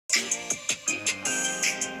Hey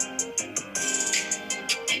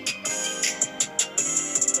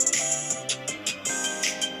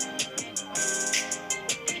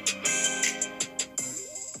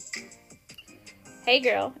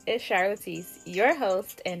girl, it's Charlotte, your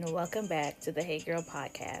host, and welcome back to the Hey Girl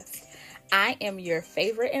podcast. I am your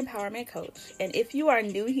favorite empowerment coach, and if you are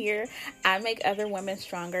new here, I make other women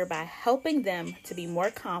stronger by helping them to be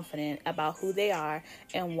more confident about who they are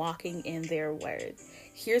and walking in their worth.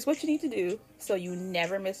 Here's what you need to do so you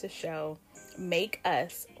never miss a show. Make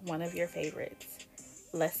us one of your favorites.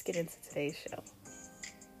 Let's get into today's show.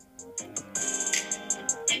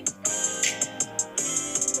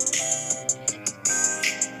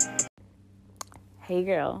 Hey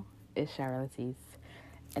girl, it's Charlotte,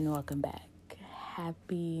 and welcome back.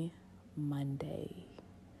 Happy Monday.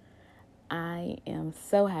 I am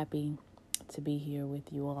so happy to be here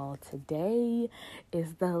with you all. Today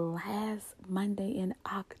is the last Monday in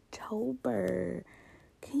October.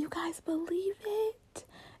 Can you guys believe it?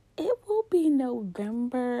 It will be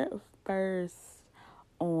November 1st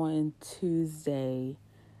on Tuesday.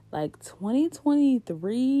 Like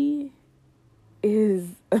 2023 is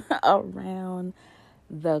around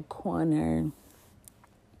the corner.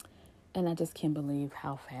 And I just can't believe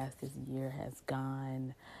how fast this year has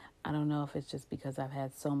gone. I don't know if it's just because I've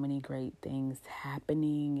had so many great things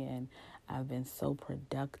happening and I've been so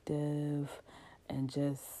productive and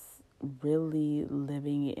just really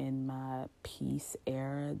living in my peace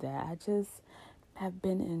era that I just have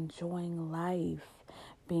been enjoying life,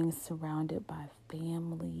 being surrounded by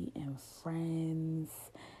family and friends.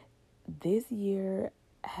 This year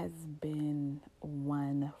has been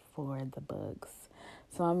one for the books.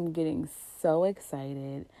 So I'm getting so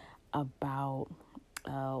excited about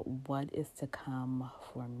what is to come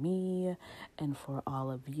for me and for all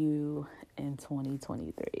of you in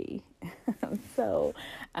 2023. So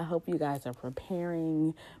I hope you guys are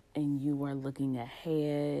preparing and you are looking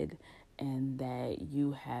ahead and that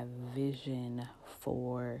you have vision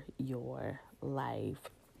for your life.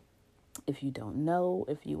 If you don't know,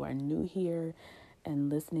 if you are new here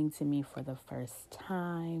and listening to me for the first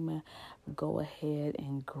time, go ahead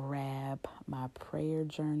and grab my prayer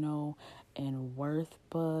journal and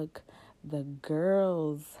workbook. The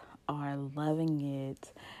girls are loving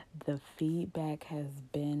it. The feedback has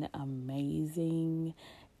been amazing,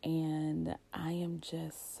 and I am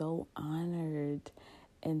just so honored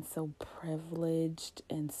and so privileged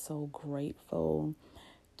and so grateful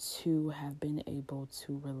to have been able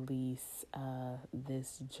to release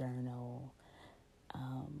this journal.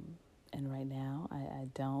 And right now, I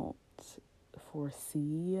don't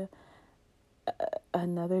foresee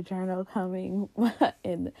another journal coming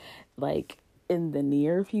in the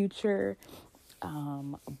near future.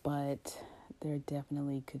 But there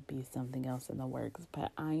definitely could be something else in the works.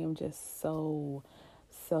 But I am just so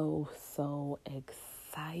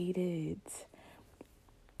excited.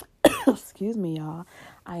 Excuse me, y'all.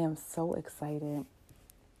 I am so excited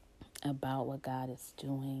about what God is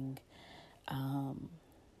doing.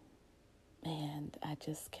 And I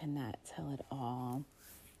just cannot tell it all.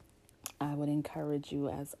 I would encourage you,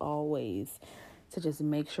 as always, to just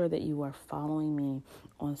make sure that you are following me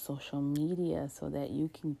on social media so that you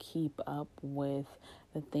can keep up with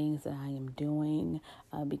the things that I am doing,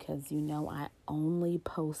 because I only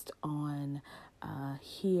post on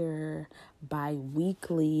here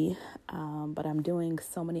bi-weekly, but I'm doing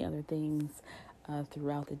so many other things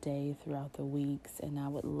throughout the day, throughout the weeks, and I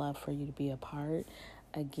would love for you to be a part.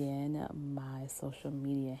 Again, my social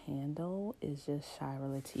media handle is just Shira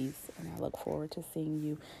Latisse, and I look forward to seeing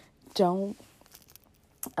you. Don't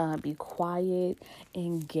be quiet,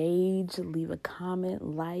 engage, leave a comment,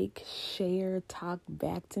 like, share, talk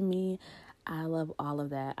back to me. I love all of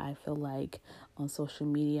that. I feel like on social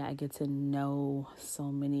media, I get to know so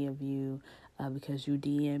many of you because you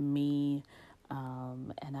DM me.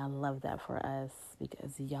 And I love that for us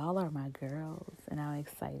because y'all are my girls and I'm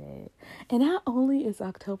excited. And not only is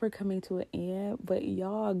October coming to an end, but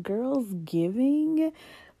y'all, Girls Giving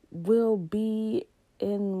will be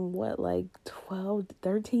in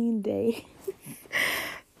 13 days.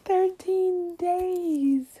 13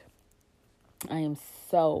 days. I am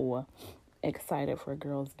so excited for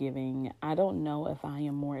Girls Giving. I don't know if I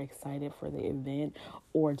am more excited for the event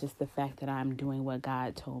or just the fact that I'm doing what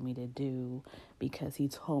God told me to do, because he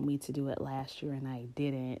told me to do it last year and I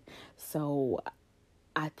didn't. So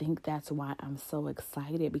I think that's why I'm so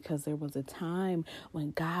excited, because there was a time when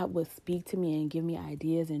God would speak to me and give me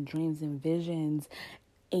ideas and dreams and visions,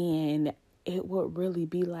 and it would really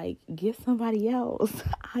be like, get somebody else.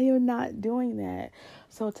 I am not doing that.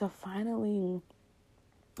 So to finally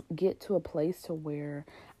get to a place to where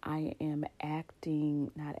I am actively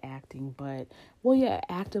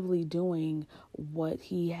doing what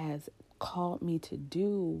he has called me to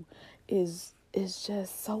do is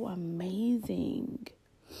just so amazing.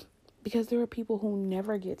 Because there are people who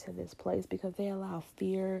never get to this place because they allow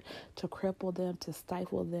fear to cripple them, to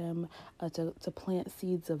stifle them, to plant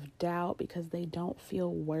seeds of doubt because they don't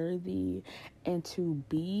feel worthy. And to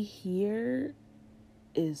be here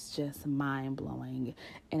is just mind blowing.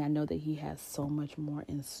 And I know that he has so much more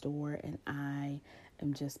in store, and I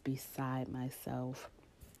am just beside myself.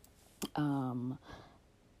 I'm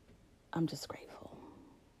just grateful,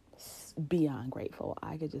 beyond grateful.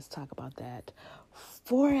 I could just talk about that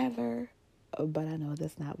forever, but I know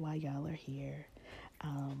that's not why y'all are here.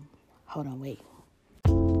 Hold on, wait.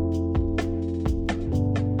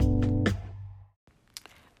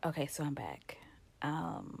 Okay, so I'm back.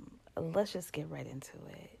 Let's just get right into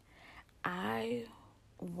it. I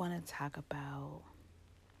want to talk about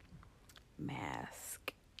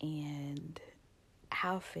mask and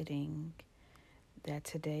how fitting that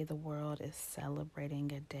today the world is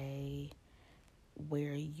celebrating a day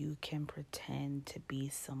where you can pretend to be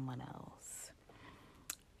someone else.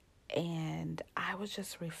 And I was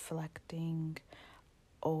just reflecting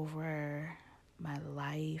over my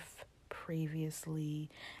life previously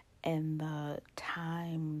and the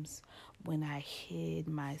times when I hid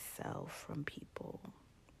myself from people.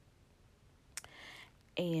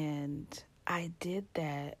 And I did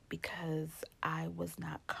that because I was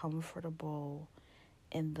not comfortable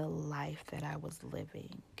in the life that I was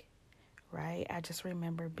living, right? I just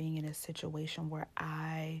remember being in a situation where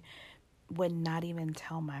I would not even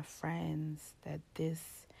tell my friends that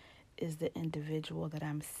this is the individual that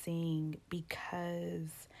I'm seeing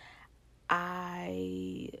because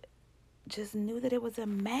I just knew that it was a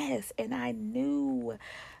mess, and I knew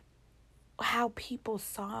how people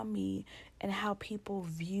saw me and how people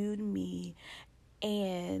viewed me,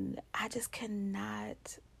 and I just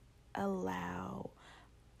cannot allow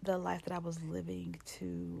the life that I was living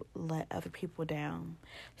to let other people down.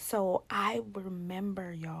 So I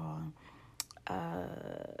remember, y'all,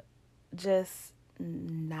 just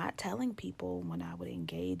not telling people when I would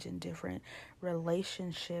engage in different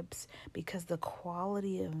relationships because the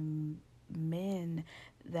quality of men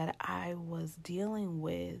that I was dealing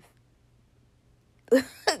with,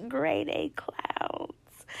 grade A clowns,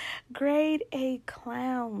 grade A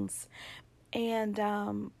clowns. And,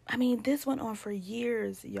 this went on for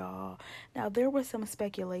years, y'all. Now, there was some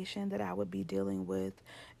speculation that I would be dealing with,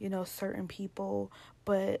 certain people.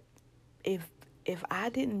 But if I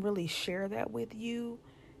didn't really share that with you,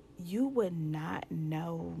 you would not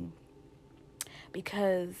know,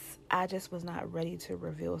 because I just was not ready to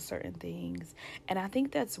reveal certain things. And I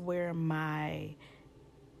think that's where my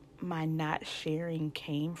not sharing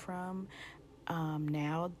came from.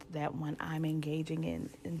 Now that when I'm engaging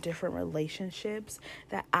in different relationships,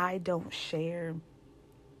 that I don't share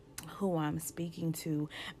who I'm speaking to,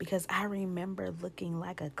 because I remember looking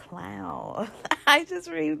like a clown. I just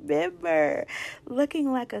remember looking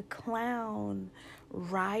like a clown,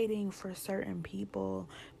 riding for certain people,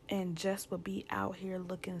 and just would be out here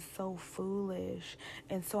looking so foolish.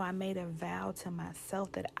 And so I made a vow to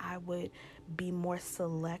myself that I would be more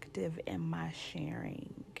selective in my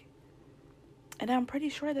sharing. And I'm pretty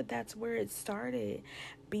sure that that's where it started,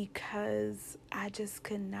 because I just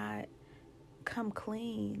could not come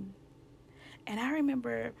clean. And I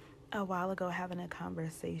remember a while ago having a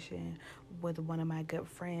conversation with one of my good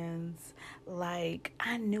friends. Like,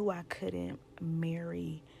 I knew I couldn't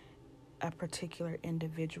marry a particular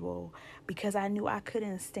individual because I knew I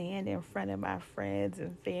couldn't stand in front of my friends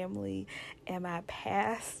and family and my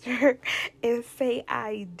pastor and say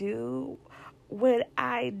I do, when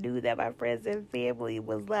I knew that my friends and family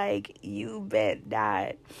was like, you bet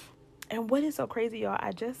not. And what is so crazy, y'all,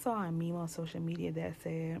 I just saw a meme on social media that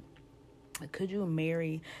said, could you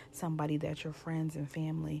marry somebody that your friends and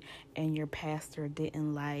family and your pastor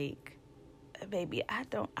didn't like? Baby, I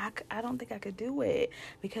don't think I could do it,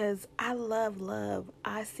 because I love.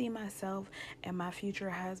 I see myself and my future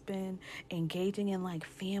husband engaging in like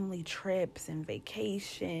family trips and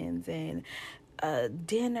vacations and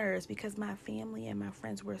dinners, because my family and my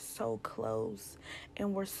friends were so close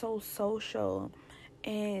and we're so social.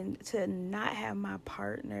 And to not have my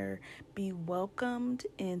partner be welcomed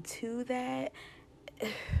into that,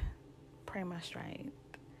 pray my strength.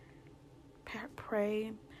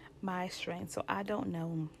 Pray my strength. So I don't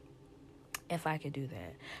know if I could do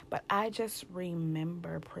that. But I just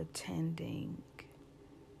remember pretending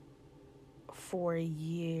for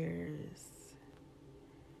years,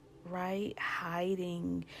 right?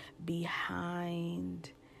 Hiding behind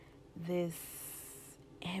this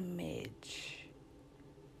image.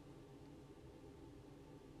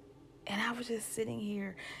 And I was just sitting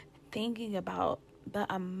here thinking about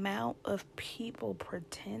the amount of people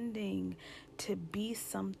pretending to be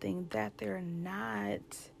something that they're not,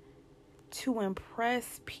 to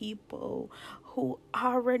impress people who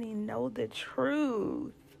already know the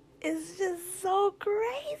truth. It's just so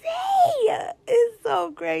crazy. It's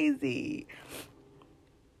so crazy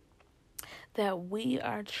that we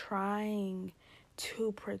are trying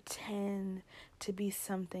to pretend to be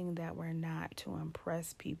something that we're not, to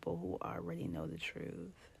impress people who already know the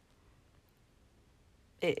truth.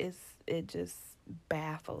 It just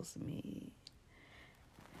baffles me.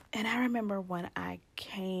 And I remember when I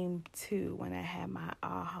had my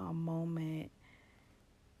aha moment,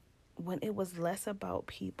 when it was less about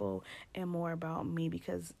people and more about me,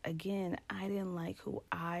 because again, I didn't like who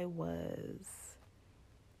I was.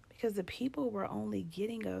 Because the people were only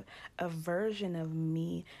getting a version of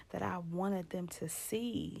me that I wanted them to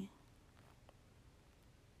see.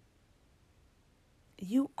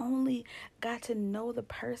 You only got to know the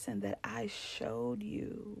person that I showed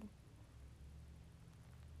you.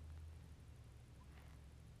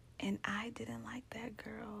 And I didn't like that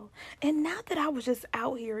girl. And not that I was just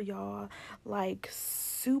out here, y'all, like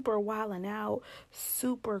super wilding out,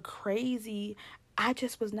 super crazy. I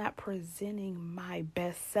just was not presenting my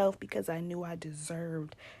best self because I knew I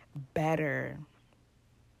deserved better.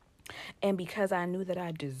 And because I knew that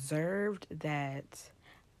I deserved that,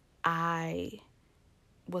 I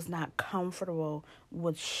was not comfortable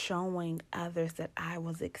with showing others that I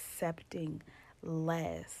was accepting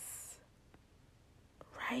less.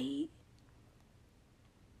 Right?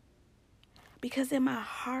 Because in my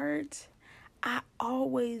heart, I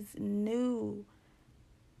always knew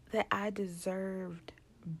that I deserved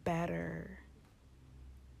better.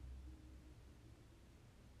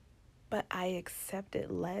 But I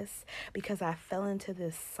accepted less because I fell into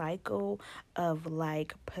this cycle of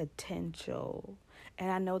like potential. And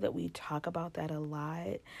I know that we talk about that a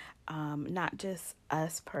lot. Not just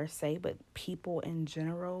us per se, but people in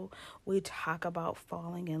general. We talk about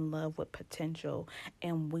falling in love with potential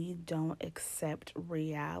and we don't accept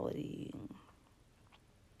reality.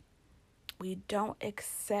 We don't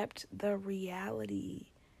accept the reality.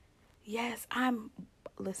 Yes, I'm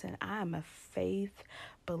a faith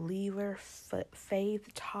believer,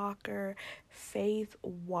 faith talker, faith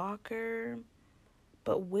walker,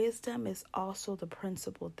 but wisdom is also the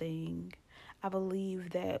principal thing. I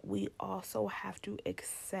believe that we also have to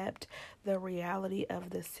accept the reality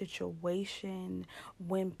of the situation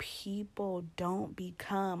when people don't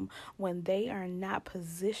become, when they are not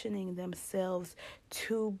positioning themselves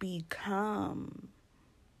to become.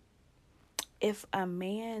 If a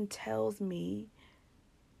man tells me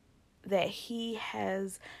that he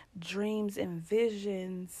has dreams and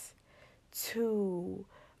visions to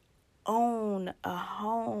own a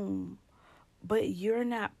home, but you're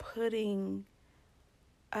not putting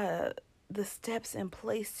the steps in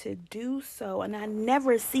place to do so, and I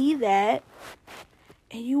never see that,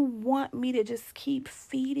 and you want me to just keep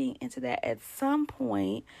feeding into that, at some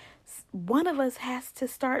point, one of us has to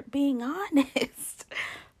start being honest.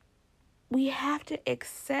 We have to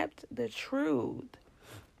accept the truth.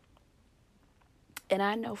 And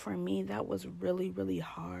I know for me, that was really, really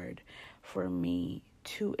hard for me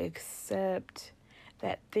to accept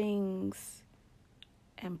that things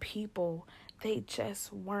and people, they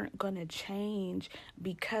just weren't going to change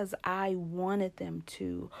because I wanted them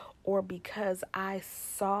to, or because I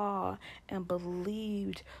saw and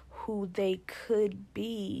believed who they could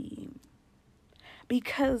be.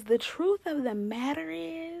 Because the truth of the matter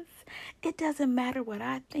is, it doesn't matter what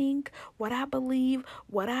I think, what I believe,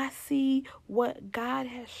 what I see, what God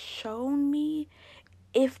has shown me,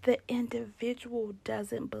 if the individual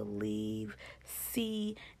doesn't believe,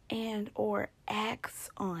 see, and or acts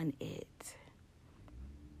on it.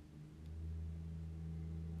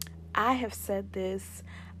 I have said this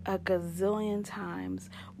a gazillion times.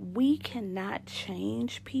 We cannot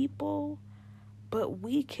change people, but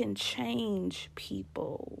we can change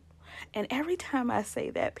people. And every time I say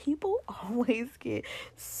that, people always get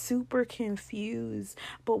super confused.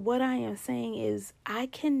 But what I am saying is, I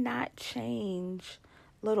cannot change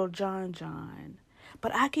little John,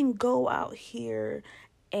 but I can go out here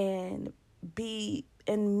and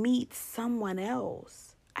meet someone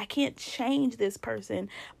else. I can't change this person,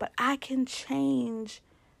 but I can change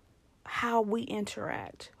how we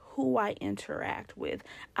interact, who I interact with.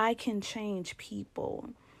 I can change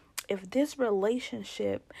people. If this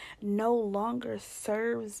relationship no longer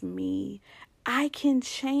serves me, I can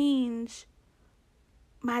change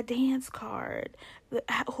my dance card,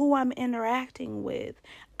 who I'm interacting with.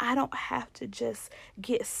 I don't have to just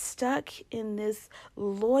get stuck in this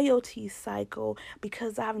loyalty cycle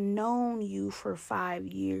because I've known you for 5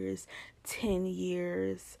 years, 10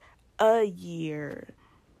 years, a year.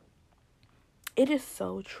 It is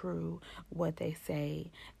so true what they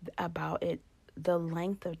say about it. The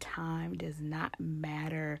length of time does not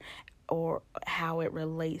matter, or how it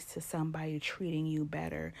relates to somebody treating you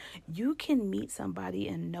better. You can meet somebody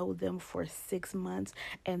and know them for 6 months,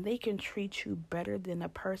 and they can treat you better than a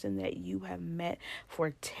person that you have met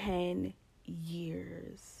for 10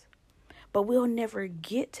 years. But we'll never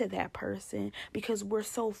get to that person because we're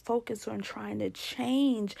so focused on trying to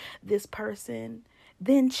change this person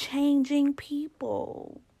than changing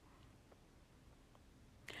people.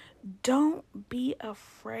 Don't be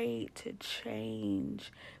afraid to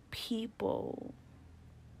change people.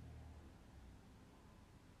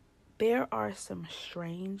 There are some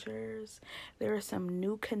strangers, there are some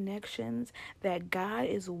new connections that God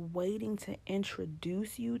is waiting to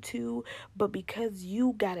introduce you to, but because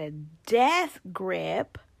you got a death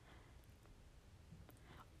grip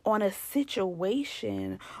on a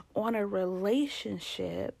situation, on a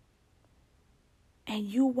relationship, and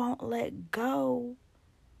you won't let go,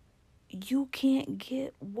 you can't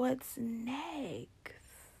get what's next.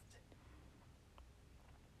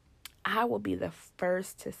 I will be the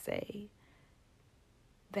first to say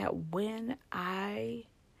that when I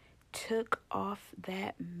took off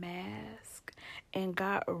that mask and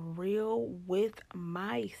got real with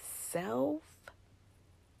myself,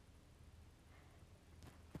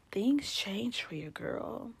 things changed for your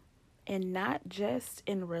girl. And not just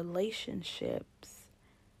in relationships,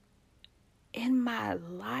 in my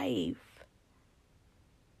life,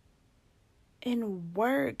 in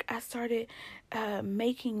work. I started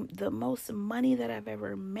making the most money that I've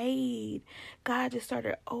ever made. God just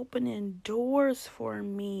started opening doors for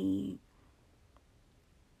me.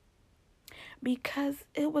 Because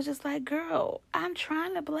it was just like, girl, I'm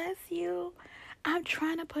trying to bless you. I'm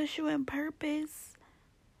trying to push you in purpose.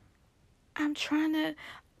 I'm trying to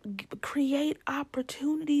create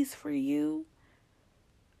opportunities for you.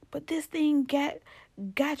 But this thing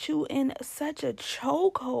got you in such a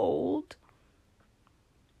chokehold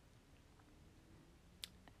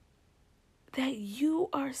that you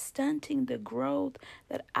are stunting the growth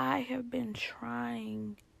that I have been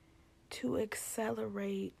trying to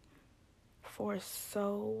accelerate for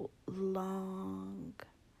so long.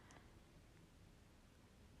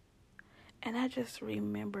 And I just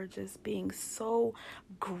remember just being so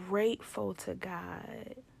grateful to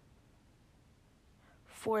God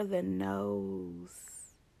for the no's,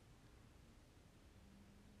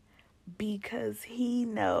 because He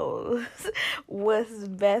knows what's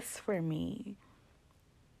best for me.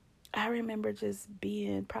 I remember just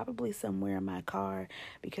being probably somewhere in my car,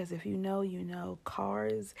 because if you know,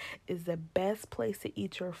 cars is the best place to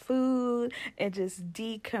eat your food and just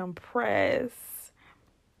decompress.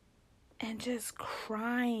 And just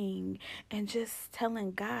crying and just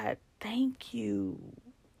telling God, thank you.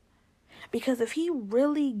 Because if He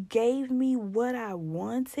really gave me what I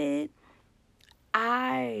wanted,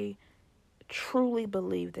 I truly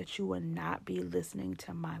believe that you would not be listening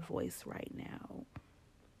to my voice right now.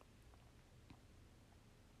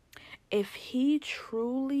 If He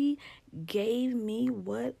truly gave me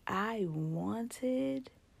what I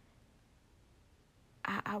wanted,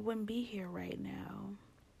 I wouldn't be here right now.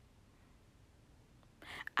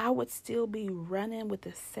 I would still be running with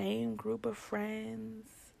the same group of friends.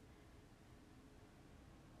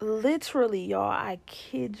 Literally, y'all, I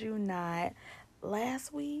kid you not,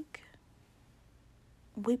 week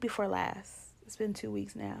before last, it's been 2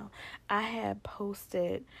 weeks now, I had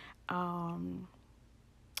posted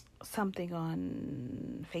something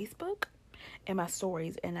on Facebook in my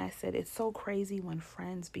stories, and I said, it's so crazy when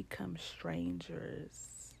friends become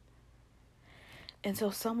strangers. And so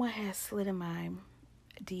someone had slid in my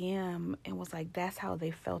DM and was like, that's how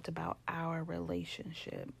they felt about our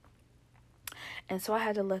relationship. And so I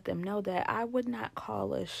had to let them know that I would not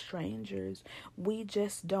call us strangers. We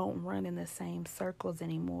just don't run in the same circles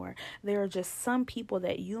anymore. There are just some people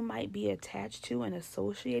that you might be attached to and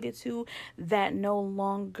associated to that no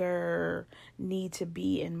longer need to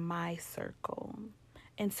be in my circle.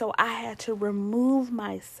 And so I had to remove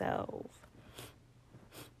myself.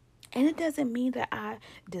 And it doesn't mean that I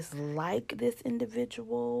dislike this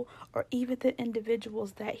individual or even the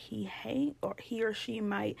individuals that he or she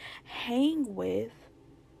might hang with.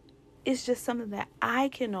 It's just something that I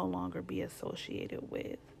can no longer be associated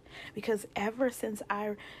with. Because ever since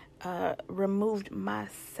I removed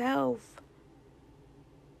myself,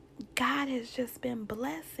 God has just been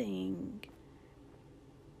blessing.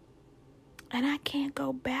 And I can't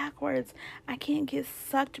go backwards. I can't get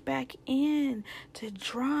sucked back in to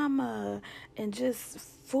drama and just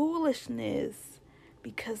foolishness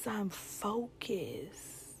because I'm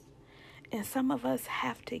focused. And some of us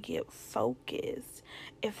have to get focused.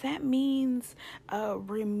 If that means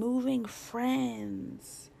removing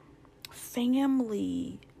friends,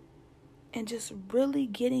 family, and just really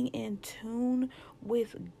getting in tune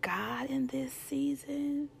with God in this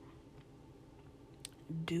season,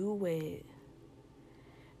 do it.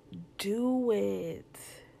 Do it.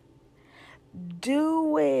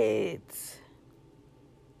 Do it.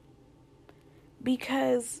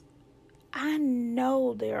 Because I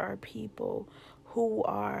know there are people who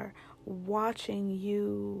are watching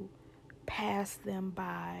you pass them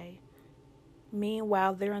by.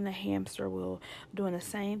 Meanwhile, they're on the hamster wheel doing the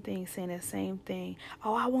same thing, saying the same thing.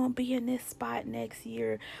 Oh, I won't be in this spot next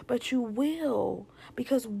year. But you will.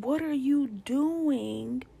 Because what are you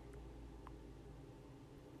doing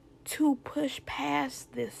to push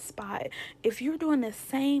past this spot? If you're doing the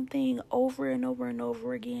same thing over and over and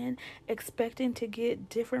over again, expecting to get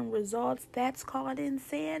different results, that's called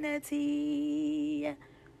insanity.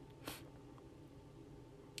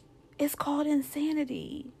 It's called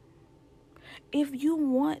insanity. If you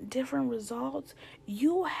want different results,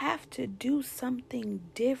 you have to do something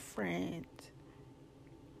different.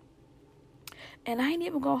 And I ain't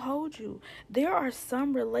even gonna hold you. There are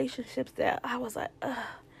some relationships that I was like,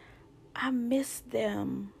 I miss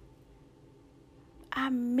them. I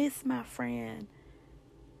miss my friend.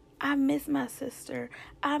 I miss my sister.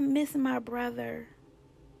 I miss my brother.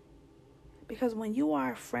 Because when you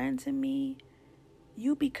are a friend to me,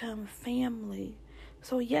 you become family.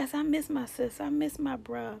 So yes, I miss my sis. I miss my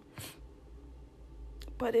bruh.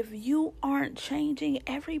 But if you aren't changing,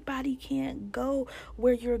 everybody can't go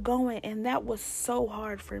where you're going. And that was so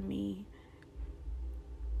hard for me.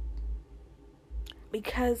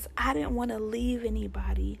 Because I didn't want to leave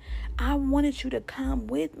anybody. I wanted you to come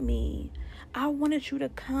with me. I wanted you to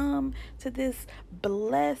come to this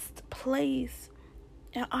blessed place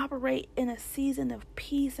and operate in a season of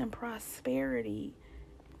peace and prosperity.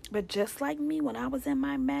 But just like me, when I was in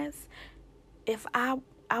my mess, if I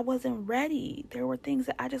wasn't ready. There were things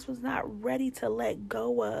that I just was not ready to let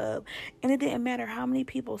go of. And it didn't matter how many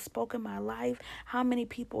people spoke in my life, how many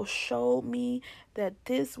people showed me that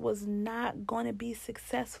this was not going to be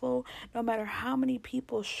successful. No matter how many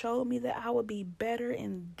people showed me that I would be better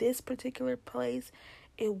in this particular place.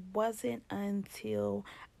 It wasn't until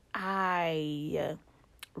I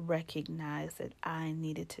recognized that I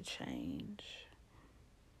needed to change.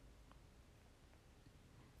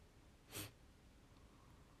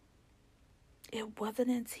 It wasn't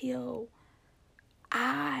until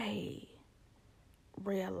I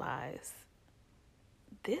realized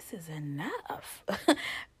this is enough.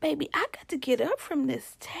 Baby, I got to get up from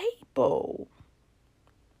this table.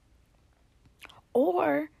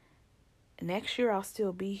 Or next year I'll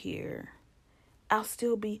still be here. I'll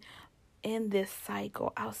still be in this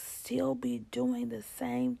cycle. I'll still be doing the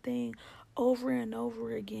same thing over and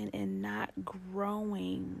over again and not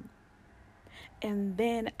growing. And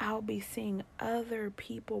then I'll be seeing other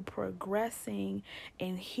people progressing.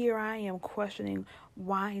 And here I am questioning,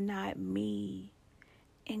 why not me?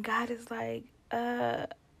 And God is like,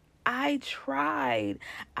 I tried.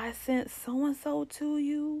 I sent so-and-so to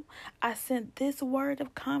you. I sent this word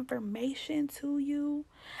of confirmation to you.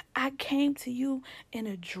 I came to you in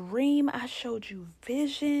a dream. I showed you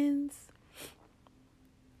visions.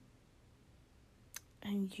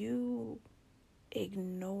 And you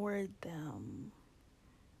ignored them.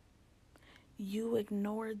 You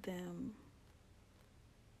ignored them.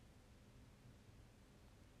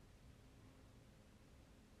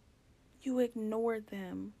 You ignored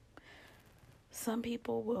them. Some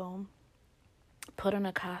people will put on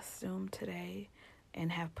a costume today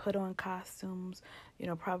and have put on costumes,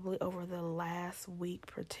 probably over the last week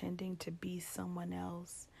pretending to be someone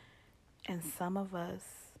else. And some of us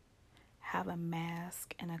have a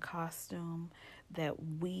mask and a costume that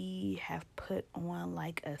we have put on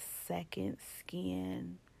like a second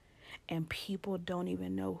skin, and people don't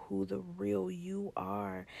even know who the real you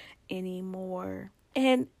are anymore.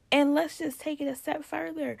 And let's just take it a step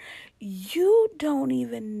further. You don't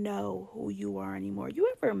even know who you are anymore.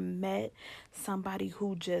 You ever met somebody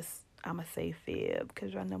who just, I'm going to say fib,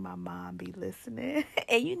 because I know my mom be listening.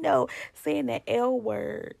 And saying the L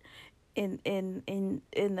word in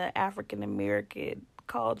the African American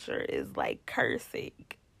culture is like cursing.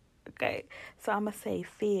 Okay, so I'm gonna say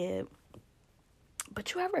fib.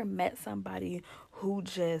 But you ever met somebody who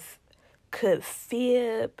just could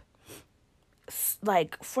fib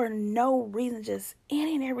like for no reason, just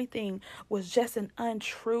any and everything was just an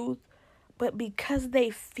untruth. But because they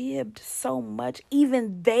fibbed so much,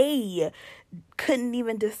 even they couldn't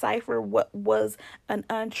even decipher what was an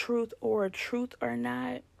untruth or a truth or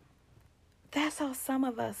not. That's how some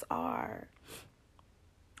of us are.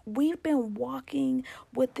 We've been walking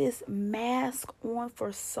with this mask on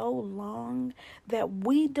for so long that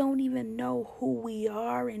we don't even know who we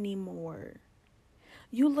are anymore.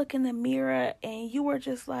 You look in the mirror and you are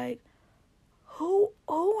just like, who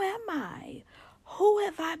am I? Who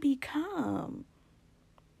have I become?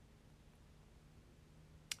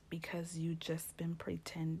 Because you've just been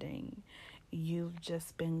pretending. You've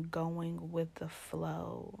just been going with the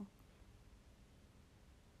flow.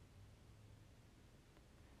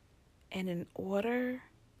 And in order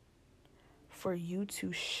for you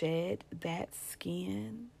to shed that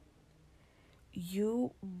skin,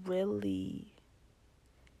 you really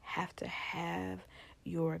have to have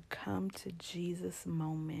your come to Jesus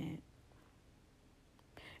moment.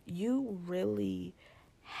 You really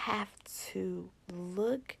have to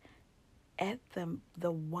look at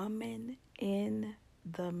the woman in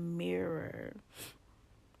the mirror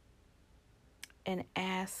and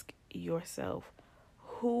ask yourself,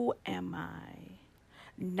 who am I?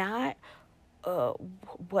 Not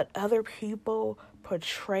what other people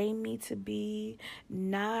portray me to be,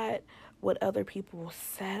 not what other people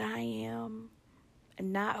said I am,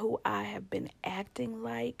 not who I have been acting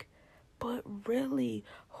like, but really,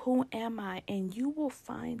 who am I? And you will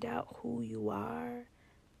find out who you are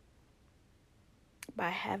by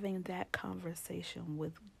having that conversation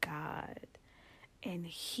with God. And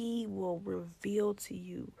He will reveal to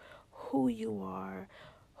you who you are,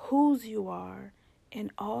 whose you are,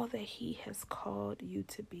 and all that He has called you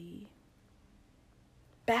to be.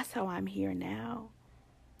 That's how I'm here now.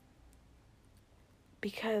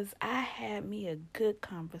 Because I had me a good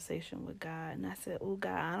conversation with God. And I said, oh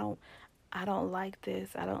God, I don't like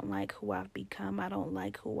this. I don't like who I've become. I don't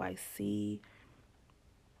like who I see.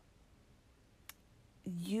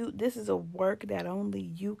 This is a work that only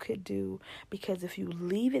you could do, because if you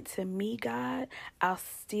leave it to me, God, I'll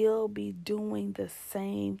still be doing the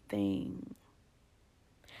same thing.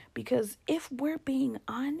 Because if we're being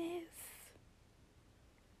honest,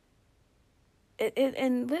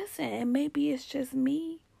 and listen, and maybe it's just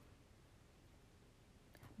me,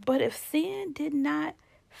 but if sin did not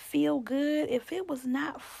feel good, if it was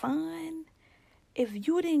not fun, if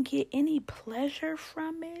you didn't get any pleasure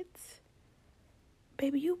from it,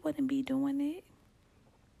 baby, you wouldn't be doing it.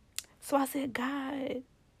 So I said, God,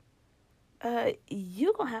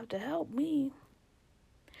 you're going to have to help me,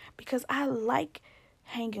 because I like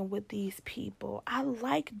hanging with these people. I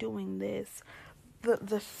like doing this.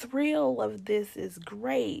 The thrill of this is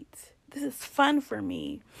great. This is fun for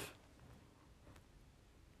me.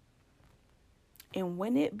 And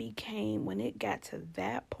when it got to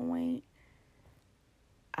that point,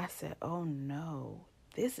 I said, oh no,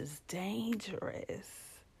 this is dangerous.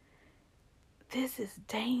 This is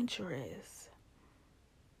dangerous.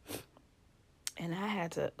 And I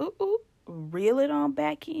had to reel it on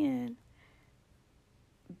back in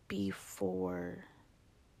before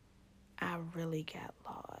I really got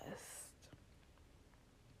lost.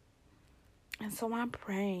 And so I'm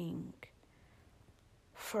praying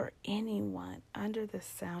for anyone under the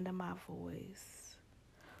sound of my voice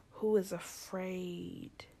who is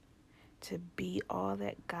afraid to be all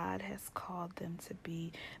that God has called them to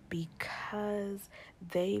be, because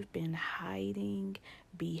they've been hiding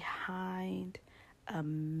behind a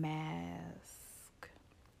mask.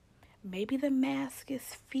 Maybe the mask is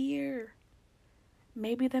fear.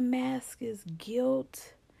 Maybe the mask is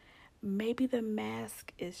guilt. Maybe the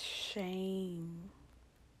mask is shame.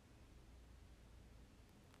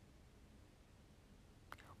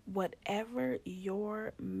 Whatever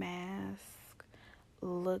your mask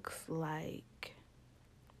looks like,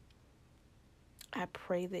 I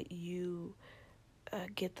pray that you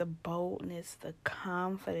get the boldness, the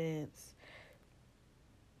confidence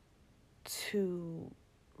to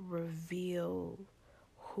reveal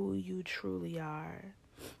who you truly are.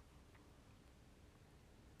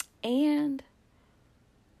 And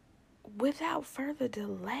without further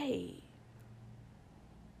delay,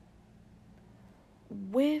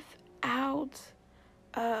 without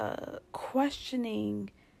questioning,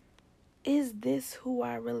 is this who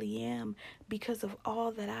I really am because of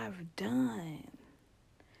all that I've done?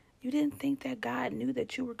 You didn't think that God knew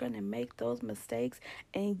that you were going to make those mistakes,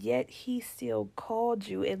 and yet He still called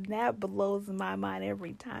you. And that blows my mind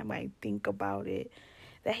every time I think about it.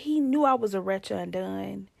 That He knew I was a wretch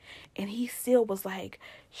undone, and He still was like,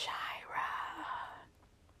 Shira,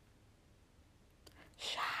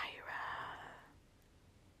 Shira.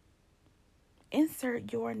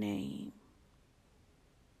 Insert your name.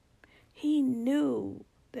 He knew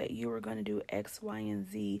that you were going to do X, Y, and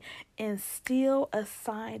Z and still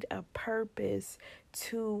assigned a purpose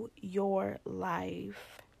to your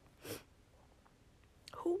life.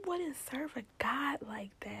 Who wouldn't serve a God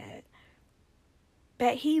like that?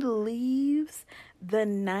 That he leaves the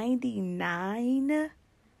 99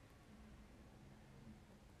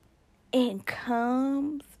 and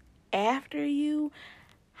comes after you?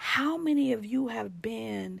 How many of you have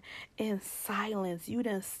been in silence? You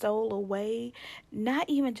done stole away, not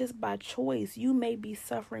even just by choice. You may be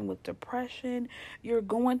suffering with depression. You're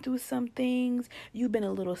going through some things. You've been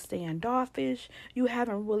a little standoffish. You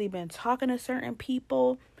haven't really been talking to certain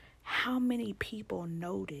people. How many people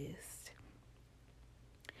noticed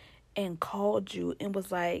and called you and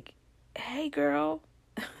was like, hey girl,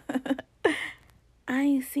 I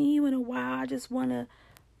ain't seen you in a while.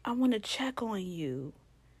 I want to check on you.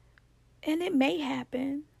 And it may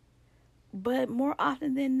happen, but more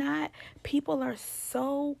often than not, people are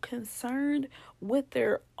so concerned with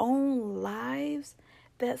their own lives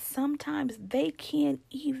that sometimes they can't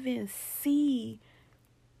even see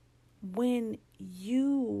when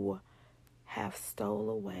you have stole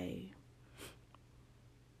away.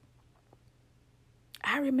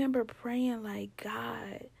 I remember praying like,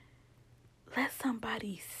 God, let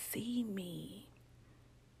somebody see me.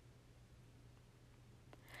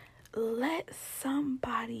 Let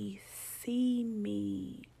somebody see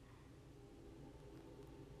me.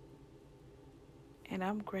 And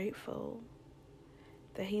I'm grateful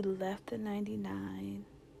that he left the 99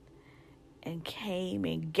 and came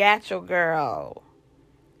and got your girl.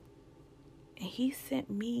 And he sent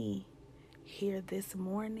me here this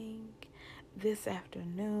morning, this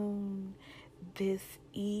afternoon, this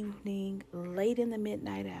evening, late in the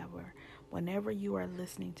midnight hour, whenever you are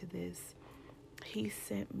listening to this. He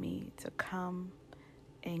sent me to come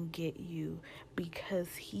and get you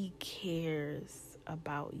because he cares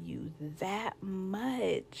about you that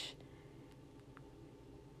much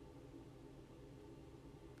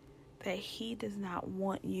that he does not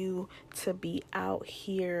want you to be out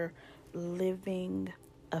here living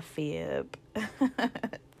a fib,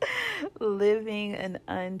 living an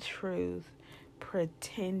untruth,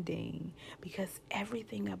 pretending, because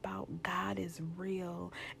everything about God is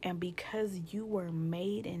real, and because you were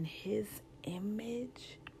made in his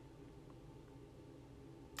image,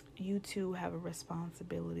 you too have a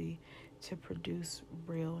responsibility to produce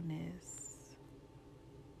realness.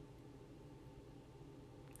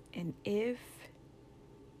 And if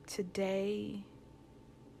today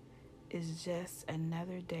is just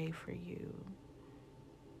another day for you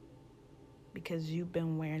because you've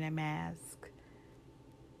been wearing a mask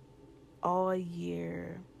all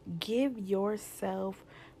year, give yourself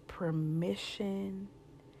permission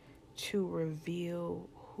to reveal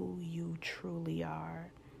who you truly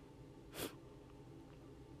are.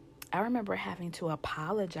 I remember having to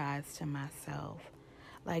apologize to myself.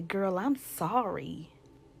 Like, girl, I'm sorry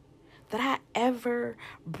that I ever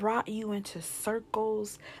brought you into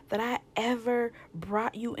circles, that I ever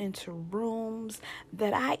brought you into rooms,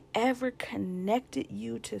 that I ever connected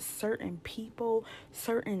you to certain people,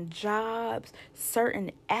 certain jobs,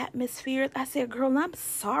 certain atmospheres. I said, girl, I'm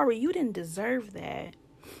sorry. You didn't deserve that.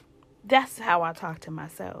 That's how I talk to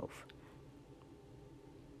myself.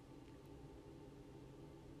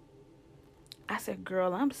 I said,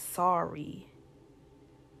 girl, I'm sorry.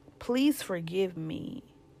 Please forgive me.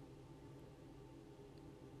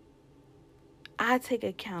 I take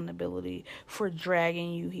accountability for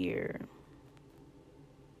dragging you here.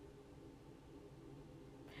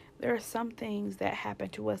 There are some things that happen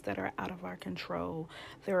to us that are out of our control.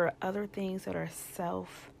 There are other things that are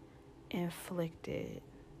self-inflicted.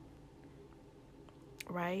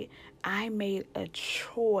 Right? I made a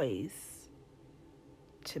choice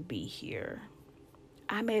to be here.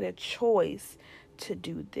 I made a choice to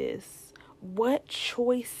do this. What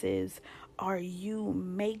choices are you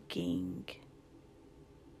making?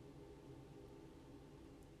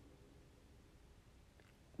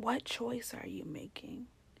 What choice are you making?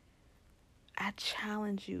 I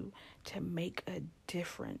challenge you to make a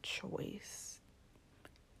different choice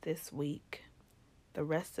this week, the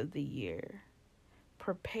rest of the year.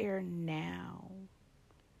 Prepare now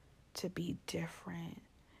to be different.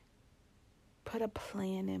 Put a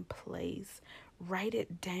plan in place. Write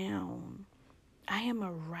it down. I am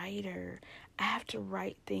a writer. I have to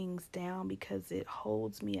write things down because it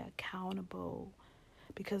holds me accountable.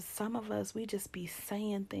 Because some of us, we just be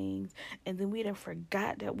saying things and then we done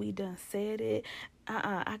forgot that we done said it.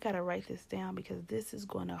 I got to write this down because this is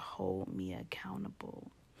going to hold me accountable.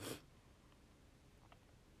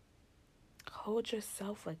 Hold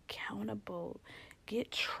yourself accountable.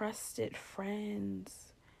 Get trusted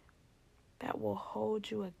friends that will hold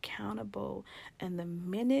you accountable. And the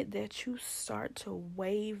minute that you start to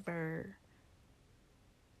waver,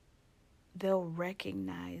 they'll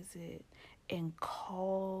recognize it and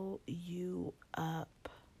call you up.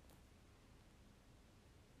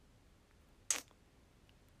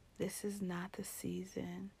 This is not the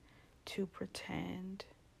season to pretend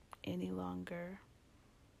any longer.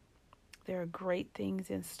 There are great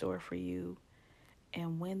things in store for you.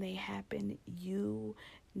 And when they happen, you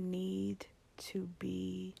need to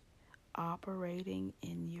be operating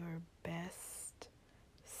in your best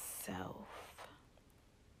self.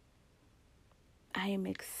 I am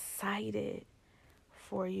excited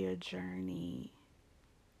for your journey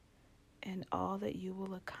and all that you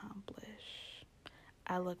will accomplish.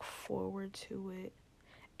 I look forward to it.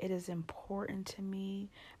 It is important to me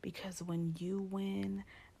because when you win,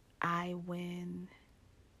 I win.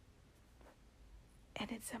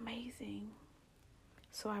 And it's amazing.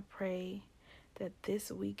 So I pray that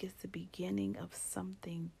this week is the beginning of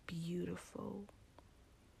something beautiful.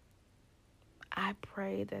 I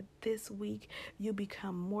pray that this week you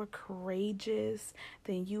become more courageous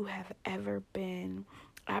than you have ever been.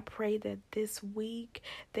 I pray that this week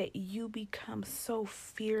that you become so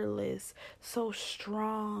fearless, so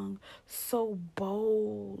strong, so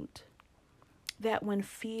bold, that when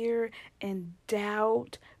fear and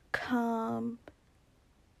doubt come,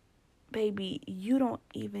 baby, you don't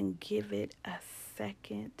even give it a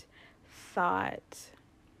second thought.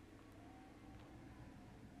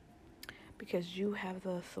 Because you have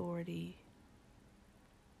the authority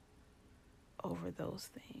over those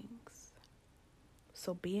things.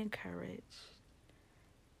 So be encouraged,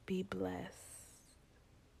 be blessed,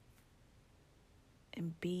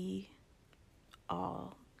 and be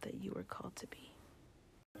all that you were called to be.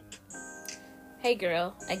 Hey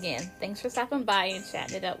girl, again, thanks for stopping by and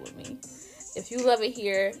chatting it up with me. If you love it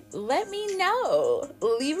here, let me know.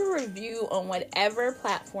 Leave a review on whatever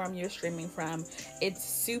platform you're streaming from. It's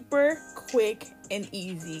super quick and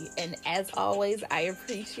easy. And as always, I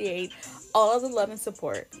appreciate all the love and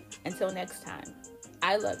support. Until next time,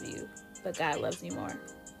 I love you, but God loves you more.